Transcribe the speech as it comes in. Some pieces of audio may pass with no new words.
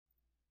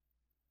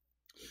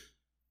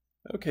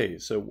Okay,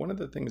 so one of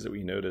the things that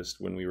we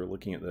noticed when we were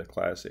looking at the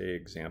Class A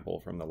example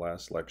from the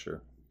last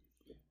lecture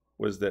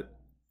was that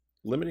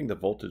limiting the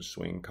voltage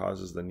swing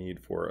causes the need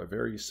for a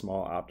very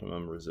small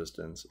optimum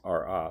resistance,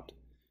 R opt,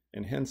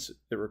 and hence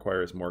it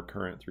requires more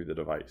current through the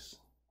device.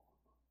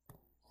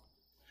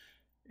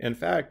 In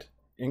fact,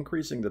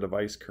 increasing the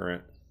device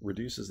current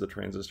reduces the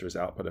transistor's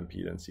output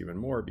impedance even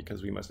more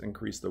because we must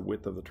increase the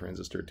width of the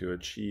transistor to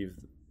achieve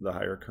the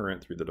higher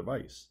current through the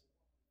device.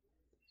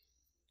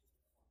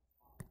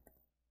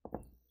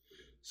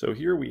 So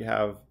here we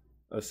have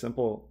a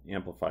simple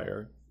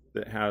amplifier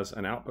that has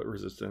an output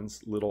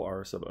resistance, little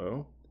r sub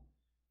o,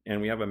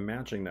 and we have a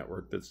matching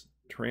network that's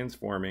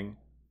transforming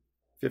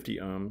 50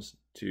 ohms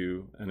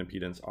to an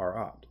impedance R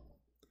opt.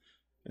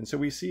 And so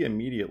we see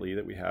immediately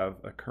that we have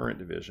a current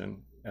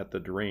division at the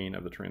drain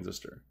of the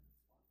transistor.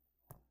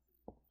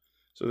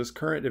 So this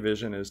current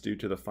division is due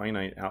to the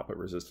finite output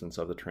resistance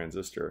of the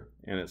transistor,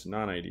 and it's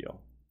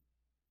non-ideal.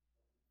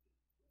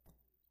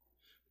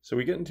 So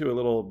we get into a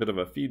little bit of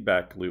a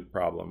feedback loop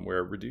problem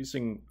where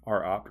reducing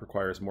R opt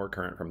requires more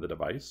current from the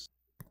device.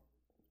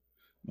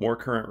 More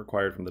current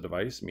required from the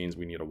device means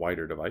we need a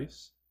wider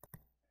device.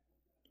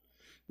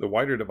 The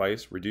wider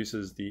device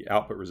reduces the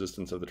output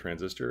resistance of the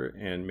transistor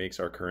and makes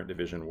our current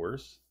division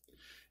worse.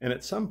 And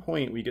at some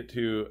point we get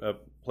to a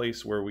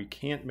place where we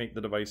can't make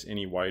the device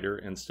any wider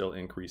and still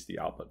increase the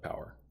output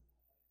power.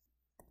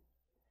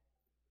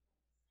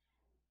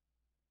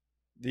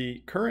 The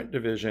current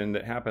division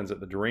that happens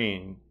at the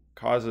drain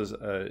causes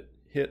a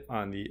hit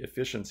on the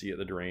efficiency at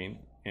the drain,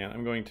 and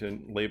I'm going to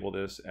label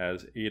this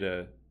as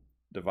eta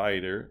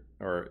divider,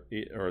 or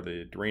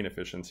the drain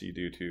efficiency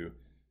due to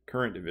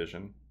current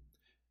division,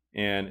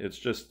 and it's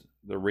just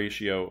the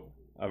ratio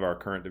of our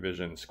current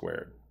division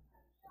squared.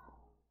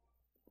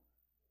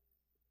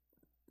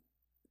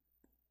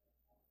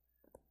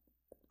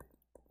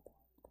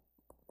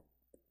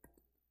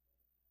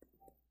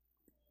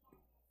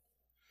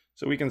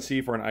 So we can see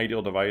for an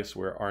ideal device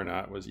where R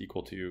naught was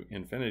equal to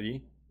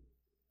infinity,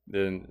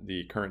 then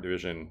the current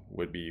division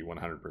would be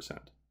 100%.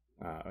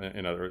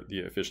 In other words, the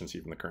efficiency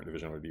from the current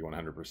division would be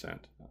 100%.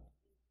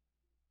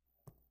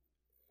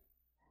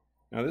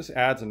 Now this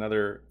adds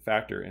another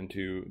factor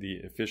into the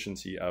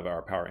efficiency of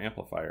our power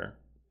amplifier.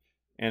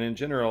 And in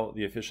general,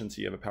 the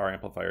efficiency of a power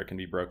amplifier can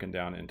be broken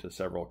down into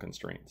several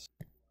constraints.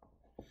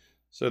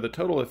 So the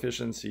total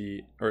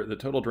efficiency, or the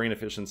total drain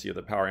efficiency of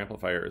the power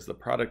amplifier is the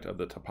product of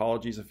the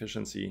topology's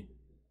efficiency,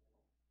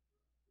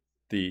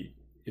 the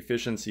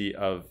efficiency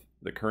of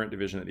the current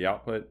division at the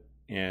output,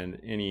 and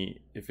any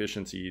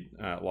efficiency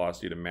loss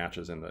due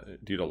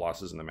to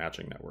losses in the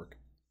matching network.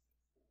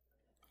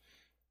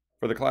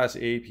 For the Class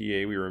A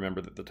PA, we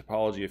remember that the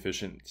topology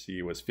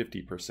efficiency was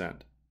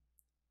 50%.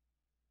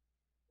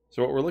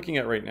 So what we're looking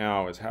at right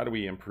now is how do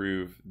we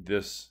improve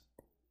this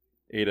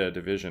eta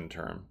division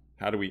term?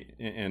 How do we,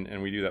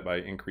 and we do that by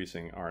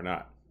increasing R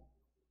naught.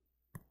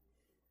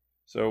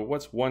 So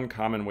what's one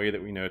common way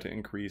that we know to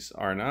increase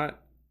R naught?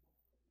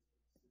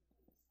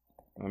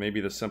 Well,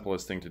 maybe the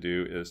simplest thing to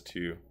do is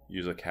to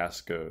use a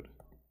cascode.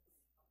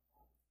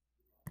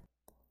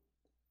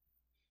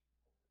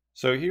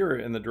 So here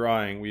in the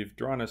drawing, we've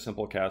drawn a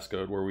simple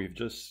cascode where we've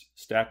just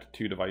stacked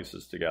two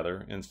devices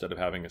together instead of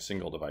having a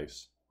single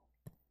device.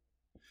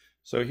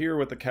 So here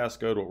with the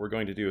cascode, what we're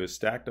going to do is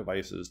stack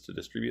devices to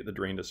distribute the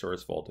drain to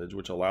source voltage,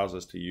 which allows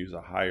us to use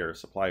a higher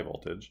supply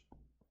voltage,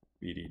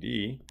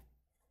 VDD,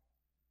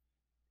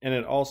 and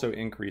it also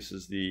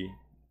increases the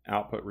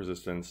output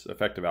resistance,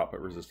 effective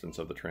output resistance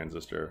of the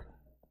transistor,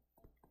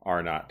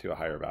 R naught, to a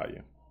higher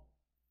value.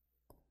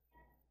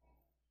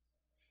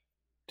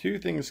 Two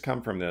things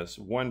come from this,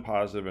 one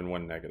positive and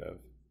one negative.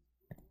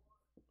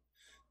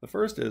 The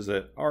first is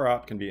that R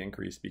opt can be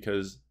increased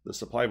because the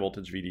supply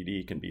voltage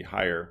VDD can be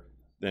higher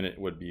than it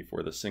would be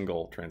for the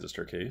single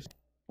transistor case.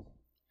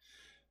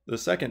 The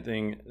second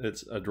thing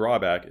that's a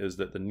drawback is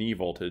that the knee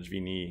voltage, V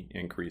knee,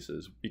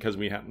 increases because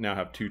we now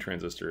have two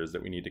transistors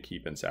that we need to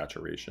keep in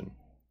saturation.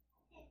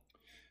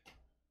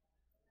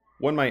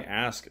 One might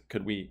ask,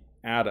 could we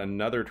add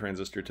another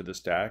transistor to the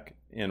stack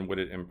and would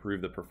it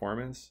improve the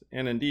performance?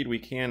 And indeed we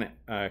can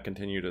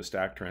continue to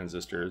stack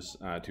transistors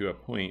to a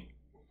point,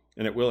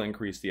 and it will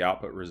increase the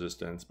output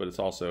resistance, but it's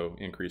also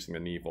increasing the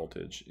knee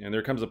voltage. And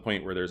there comes a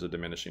point where there's a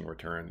diminishing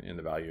return in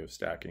the value of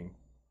stacking.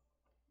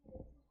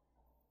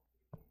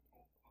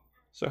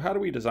 So how do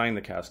we design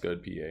the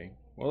cascode PA?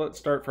 Well, let's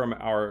start from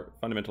our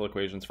fundamental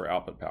equations for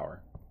output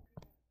power.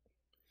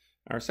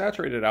 Our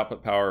saturated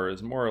output power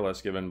is more or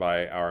less given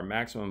by our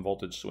maximum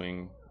voltage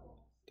swing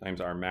times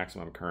our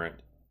maximum current.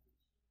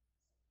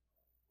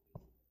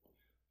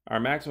 Our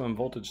maximum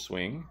voltage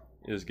swing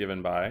is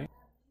given by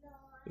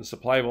the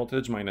supply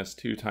voltage minus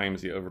 2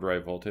 times the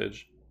overdrive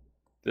voltage.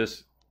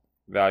 This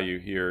value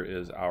here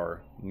is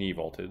our knee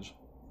voltage,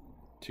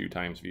 2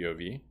 times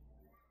VOV.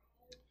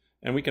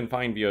 And we can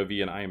find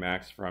VOV and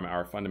Imax from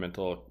our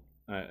fundamental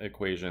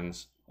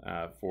equations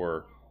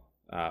for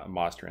a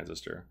MOS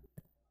transistor.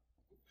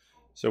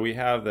 So we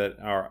have that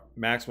our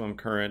maximum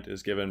current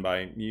is given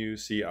by mu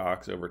C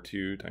aux over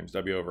 2 times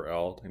W over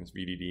L times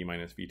VDD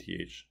minus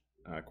VTH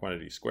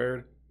quantity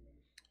squared.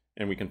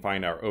 And we can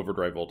find our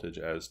overdrive voltage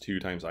as 2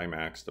 times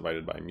Imax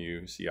divided by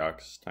mu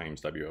Cox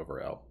times W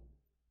over L.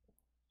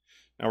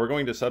 Now we're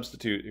going to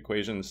substitute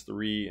equations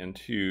 3 and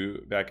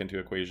 2 back into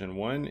equation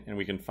 1, and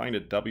we can find a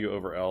W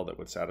over L that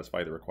would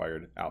satisfy the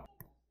required output.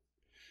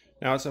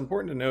 Now it's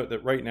important to note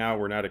that right now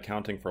we're not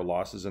accounting for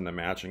losses in the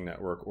matching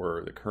network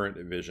or the current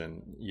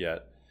division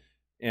yet.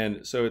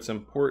 And so it's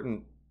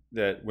important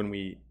that when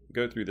we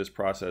go through this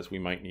process, we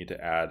might need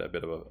to add a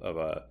bit of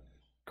a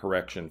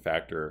correction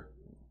factor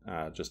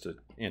just to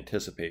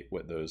anticipate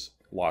what those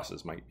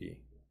losses might be.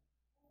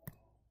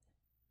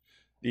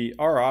 The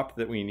R-opt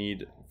that we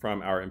need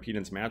from our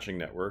impedance matching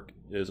network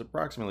is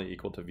approximately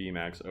equal to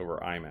Vmax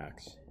over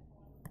Imax.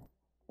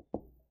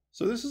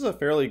 So this is a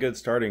fairly good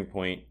starting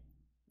point,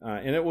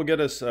 and it will get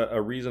us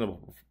a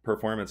reasonable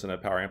performance in a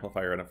power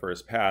amplifier in a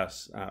first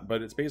pass,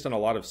 but it's based on a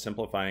lot of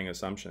simplifying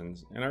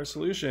assumptions. And our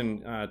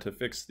solution to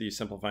fix these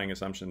simplifying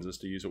assumptions is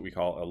to use what we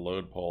call a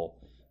load pull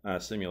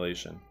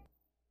simulation.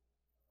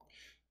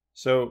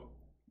 So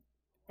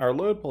our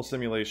load pull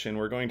simulation,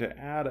 we're going to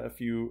add a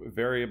few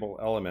variable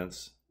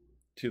elements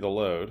to the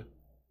load.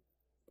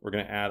 We're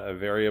going to add a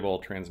variable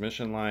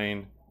transmission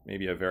line,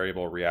 maybe a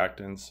variable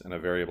reactance, and a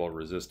variable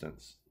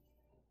resistance.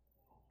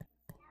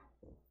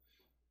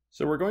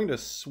 So we're going to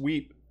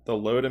sweep the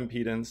load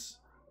impedance,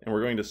 and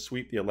we're going to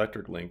sweep the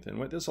electric length. And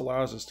what this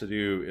allows us to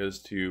do is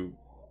to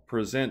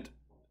present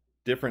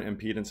different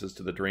impedances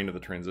to the drain of the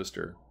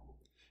transistor.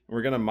 And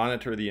we're going to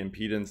monitor the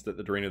impedance that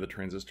the drain of the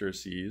transistor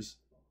sees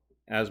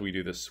as we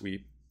do this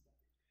sweep.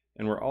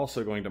 And we're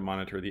also going to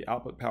monitor the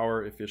output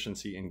power,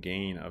 efficiency, and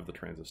gain of the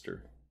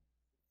transistor.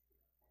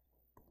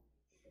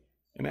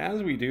 And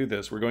as we do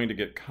this, we're going to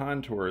get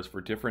contours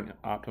for different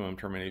optimum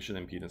termination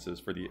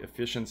impedances for the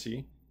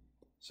efficiency.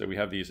 So we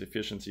have these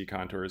efficiency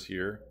contours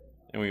here,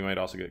 and we might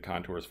also get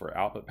contours for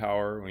output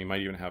power, and we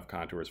might even have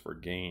contours for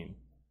gain.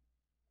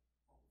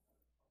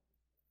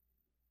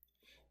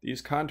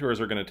 These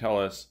contours are going to tell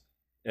us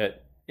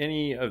at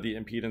any of the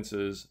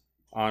impedances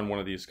on one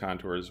of these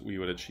contours, we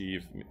would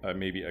achieve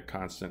maybe a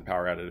constant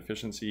power added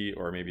efficiency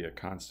or maybe a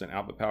constant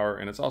output power,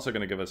 and it's also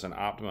going to give us an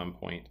optimum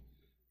point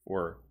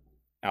for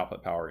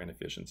output power and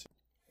efficiency.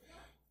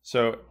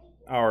 So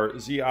our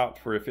Z-opt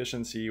for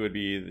efficiency would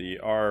be the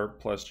R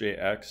plus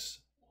JX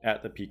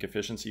at the peak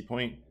efficiency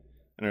point,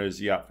 and our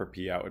Z-opt for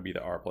P-out would be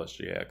the R plus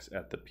JX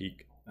at the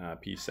peak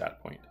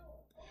P-sat point.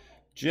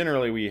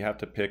 Generally, we have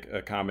to pick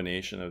a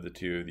combination of the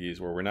two of these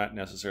where we're not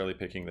necessarily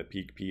picking the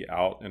peak P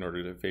out in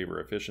order to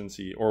favor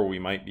efficiency, or we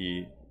might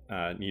be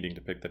needing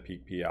to pick the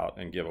peak P out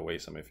and give away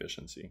some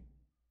efficiency.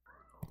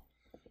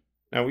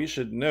 Now we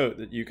should note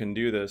that you can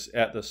do this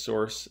at the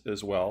source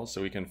as well,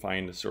 so we can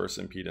find source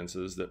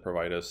impedances that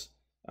provide us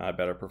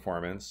better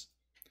performance.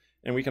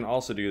 And we can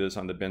also do this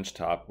on the bench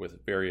top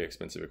with very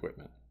expensive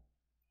equipment.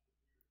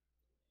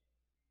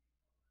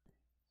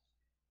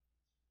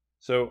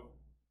 So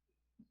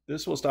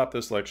this will stop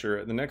this lecture.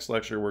 In the next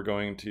lecture, we're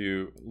going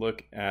to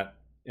look at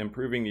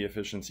improving the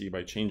efficiency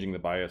by changing the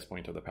bias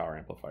point of the power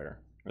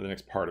amplifier, or the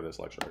next part of this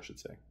lecture, I should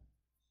say.